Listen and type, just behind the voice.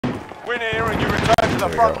win here and you return to the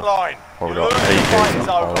front line. Well, we You got lose, 8 the fight games is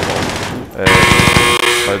on over.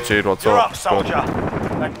 Hello Jude, what's You're up? up, soldier.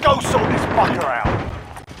 Now go sort this fucker out.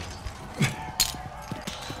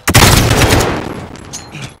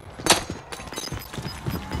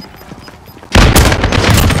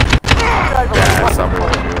 Yeah, Samuel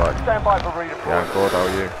will be like, Stand by for redeployment. yeah, I'm good, how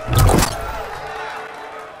are you?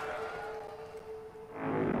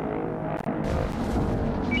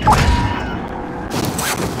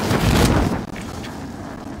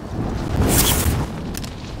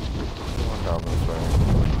 Down this way.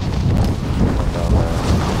 Down there.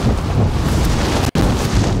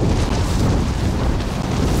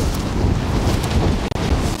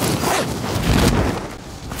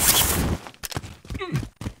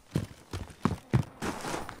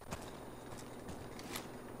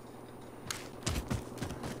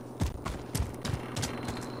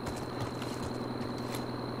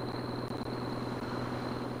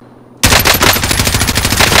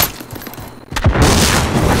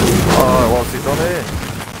 Oh, what's he done here?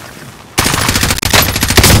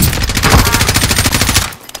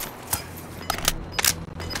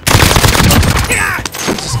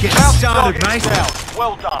 Just getting started, mate. Down.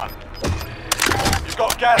 Well done. You've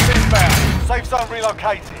got gas inbound. Safe zone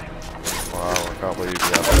relocated. Wow, I can't believe you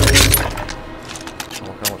have that. Oh,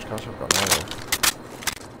 look how much cash I've got now.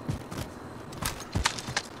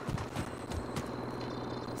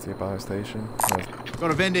 Is the buy station?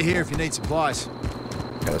 Got a vendor here if you need supplies.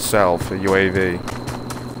 Get a sell for UAV.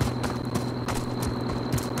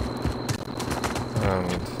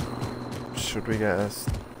 And should we get a...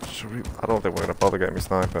 Should we... I don't think we're going to bother getting me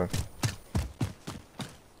sniper.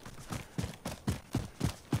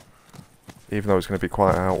 Even though it's going to be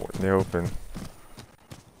quite out in the open.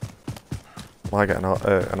 Might get an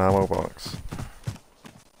ammo box.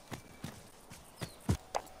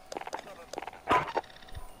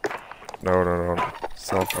 No.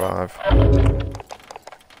 Self-drive.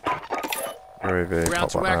 UAV, Route pop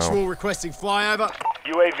to that actual, now. requesting flyover.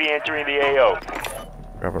 UAV entering the AO.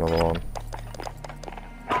 Grab another one.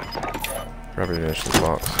 Grab an initial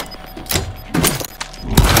box.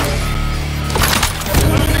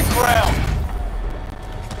 Losing ground.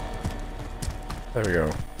 There we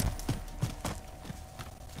go.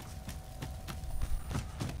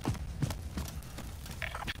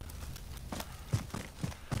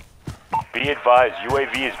 Be advised,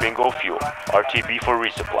 UAV is bingo fuel. RTB for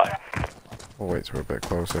resupply. We'll wait till we're a bit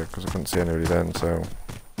closer because I couldn't see anybody then, so.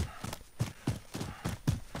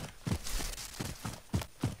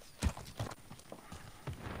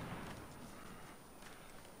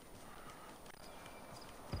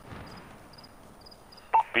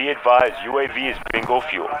 Be advised, UAV is bingo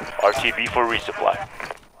fuel. RTB for resupply.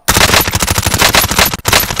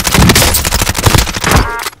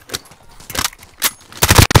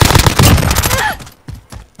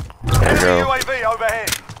 There we go. UAV overhead.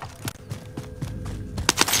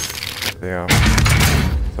 Yeah.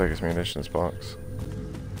 Take his munitions box.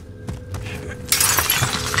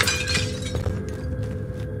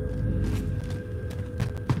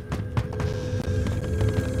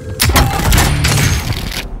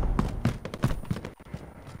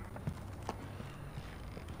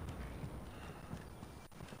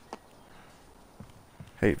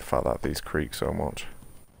 Hate the fact that these creak so much.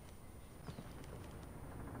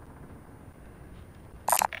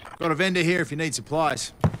 Got a vendor here if you need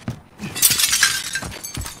supplies.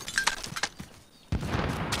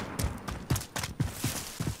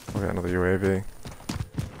 I'll get another UAV.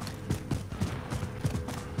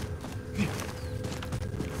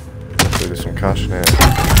 Hopefully there's some cash in here.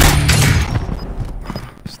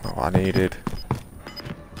 It's not what I needed.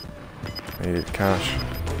 I needed cash.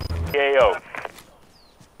 AO.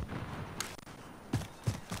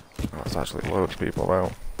 Oh, there's actually loads of people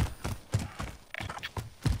out.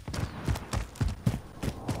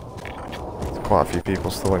 There's quite a few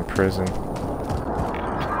people still in prison.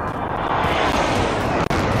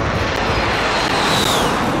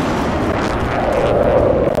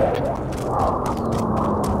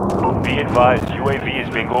 Be advised, UAV is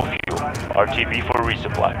bingo fuel. RTB for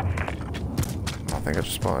resupply. I think I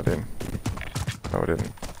just spotted him. No, I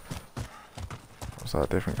didn't. Was that a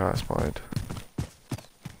different guy I spotted?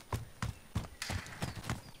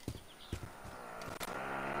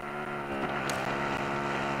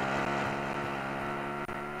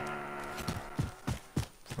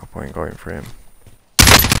 There's no point in going for him.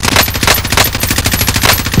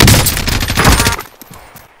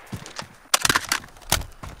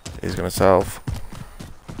 He's gonna self.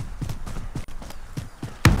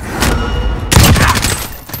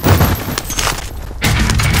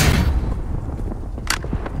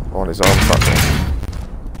 On his arm satchel.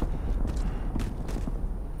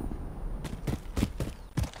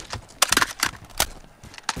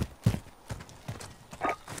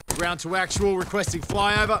 Inbound to actual, requesting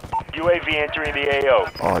flyover. UAV entering the AO.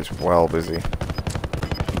 Oh, he's well busy.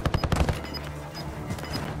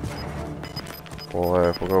 We'll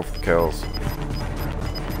go for the kills.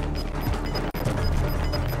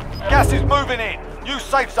 Gas is moving in. New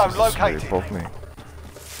safe zone located. Above me.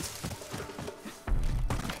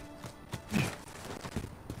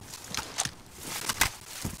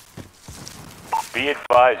 Be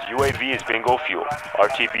advised, UAV is bingo fuel.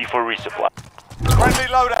 RTB for resupply. Friendly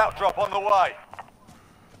loadout drop on the way.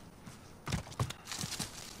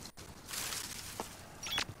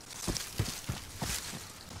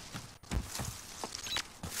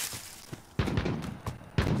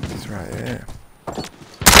 He's right here.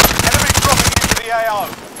 Enemy dropping into the AO.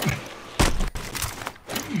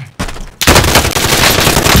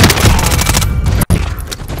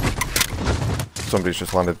 Somebody's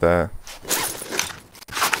just landed there.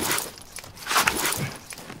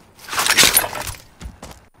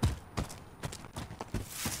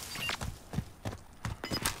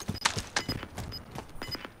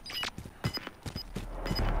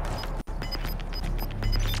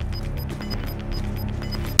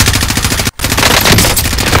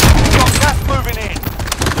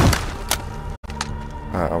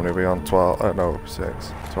 How many are we on? 12? No,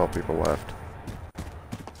 6. 12 people left.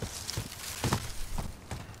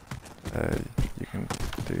 You can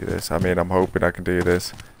do this. I mean, I'm hoping I can do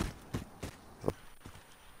this.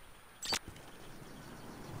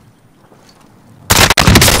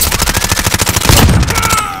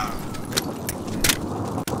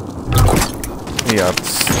 He had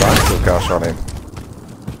stacks of cash on him.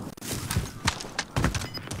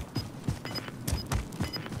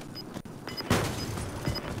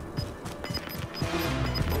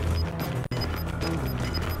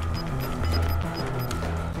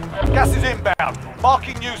 Gas is inbound.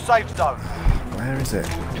 Marking new safe zone. Where is it?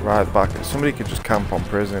 Right at the back. Somebody could just camp on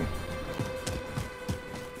prison.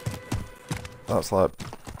 That's so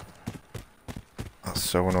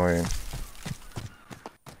annoying.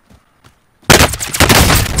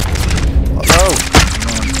 Oh, no!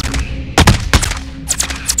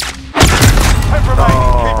 10 remaining.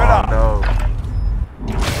 Keep it up. No.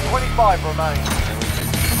 25 remain.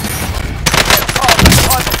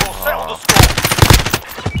 Time before settle the score.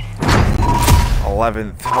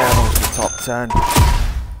 11th, almost the top 10.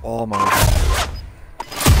 Almost.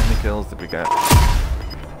 How many kills did we get?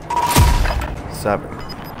 7.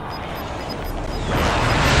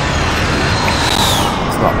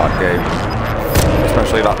 It's not a bad game.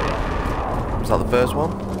 Especially that. Was that the first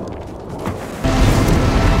one?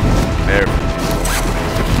 There.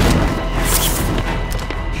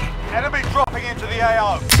 Enemy dropping into the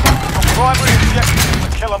AO. Our primary objective is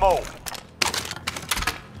to kill them all.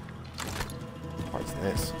 What's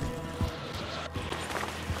this?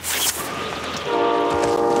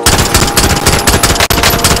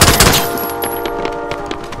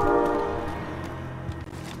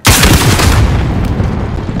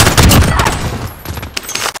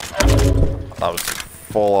 That was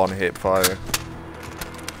full on hip fire.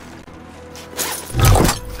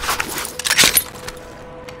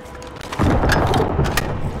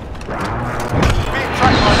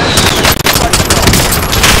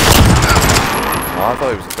 I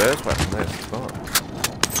thought it was the first weapon, this it's not.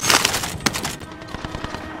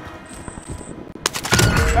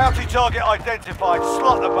 Bounty target identified.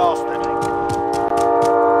 Slot the bastard.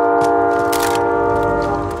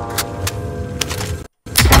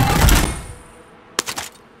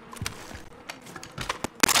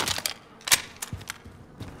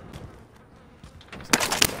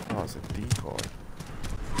 Oh, it's a decoy.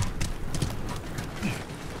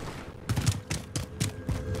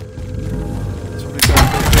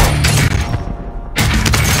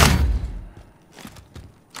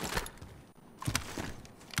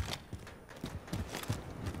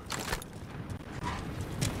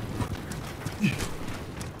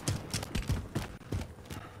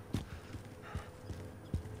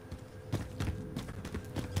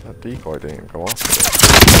 That decoy didn't even go off.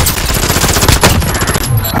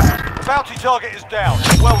 The bounty target is down.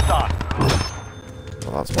 Well done.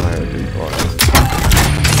 Well, that's my own decoy.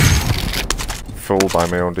 Fooled by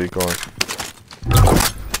my own decoy.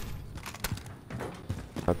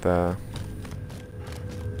 Right there.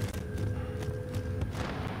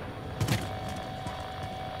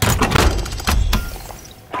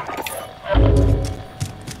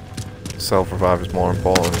 Self-revive is more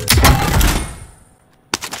important.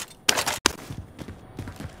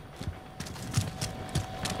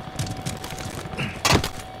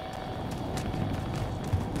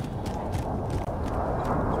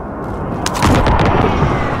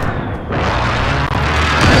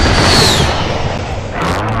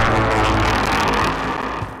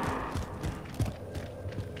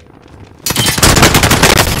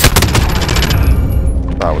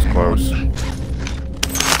 close.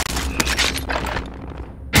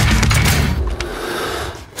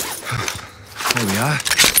 There we are.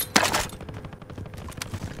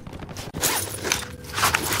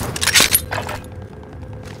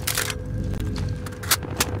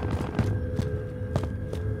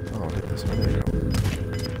 Oh, I did this a minute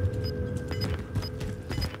ago.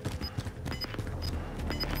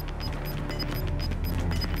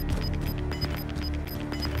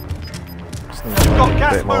 Just need Got a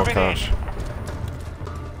gas bit more moving in. cash.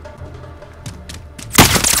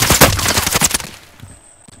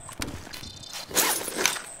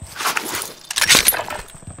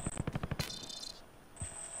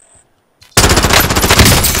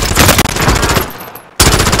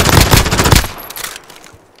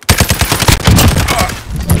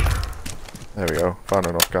 There we go, found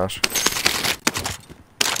enough cash.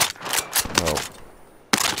 Oh,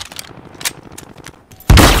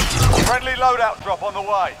 Friendly loadout drop on the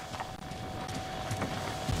way.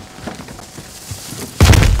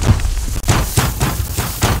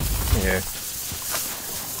 yeah.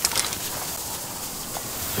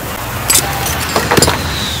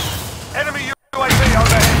 Enemy UAV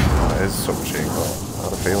overhead. Oh, it is a submachine gun. I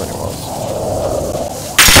had a feeling it was.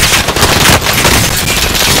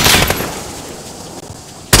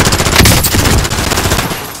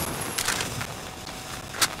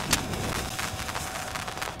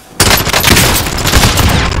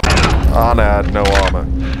 And I had no armor.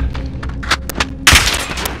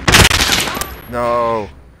 No.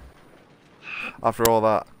 After all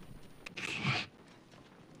that.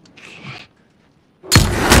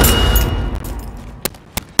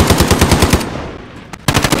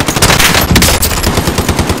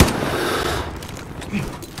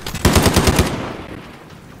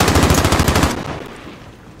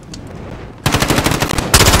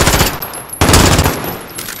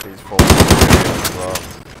 He's full as well.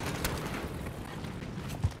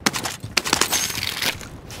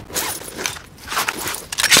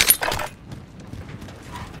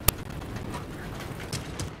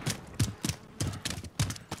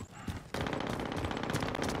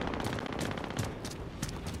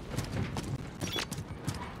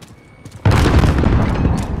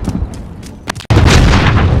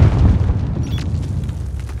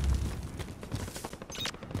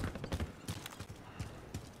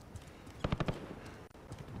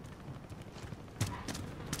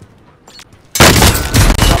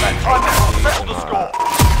 Settle the score.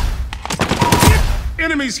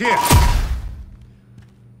 Enemies here!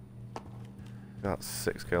 Got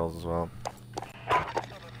 6 kills as well.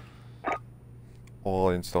 All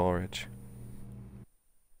in storage.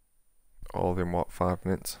 All in what, 5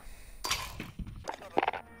 minutes?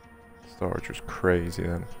 Storage was crazy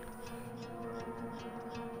then.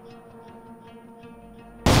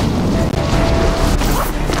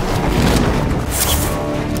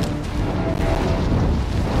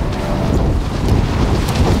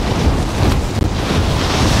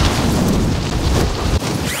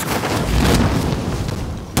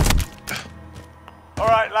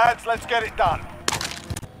 Alright lads, let's get it done.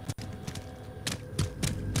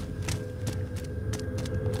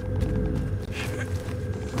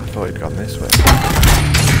 I thought he'd gone this way.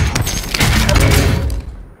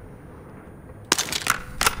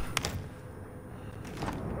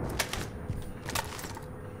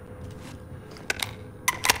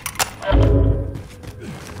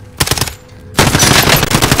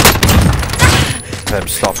 Them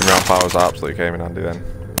stopping around powers absolutely came in handy then.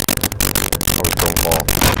 I was done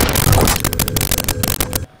for.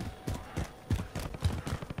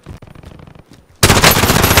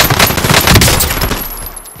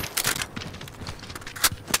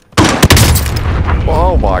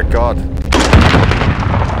 Oh my god.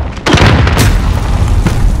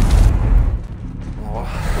 Oh,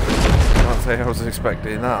 I can't say I was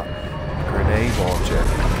expecting that. Grenade launcher.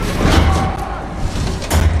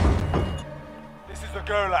 This is the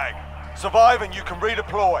Gulag. Survive and you can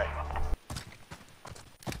redeploy.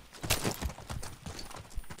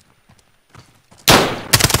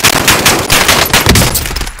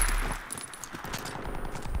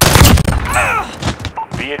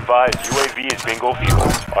 Be advised, UAV is bingo fuel.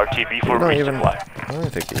 RTB for Not even. resupply. I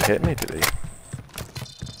don't think he hit me, did he?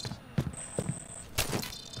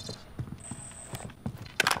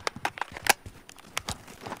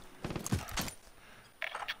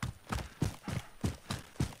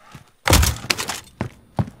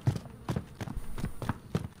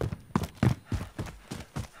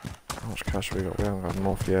 How much cash have we got? We haven't got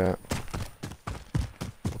enough yet.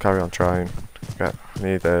 We'll carry on trying. Okay,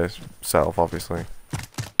 need a set off, obviously.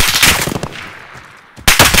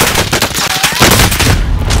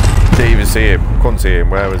 Dave is see him. Couldn't see him.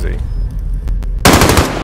 Where was he?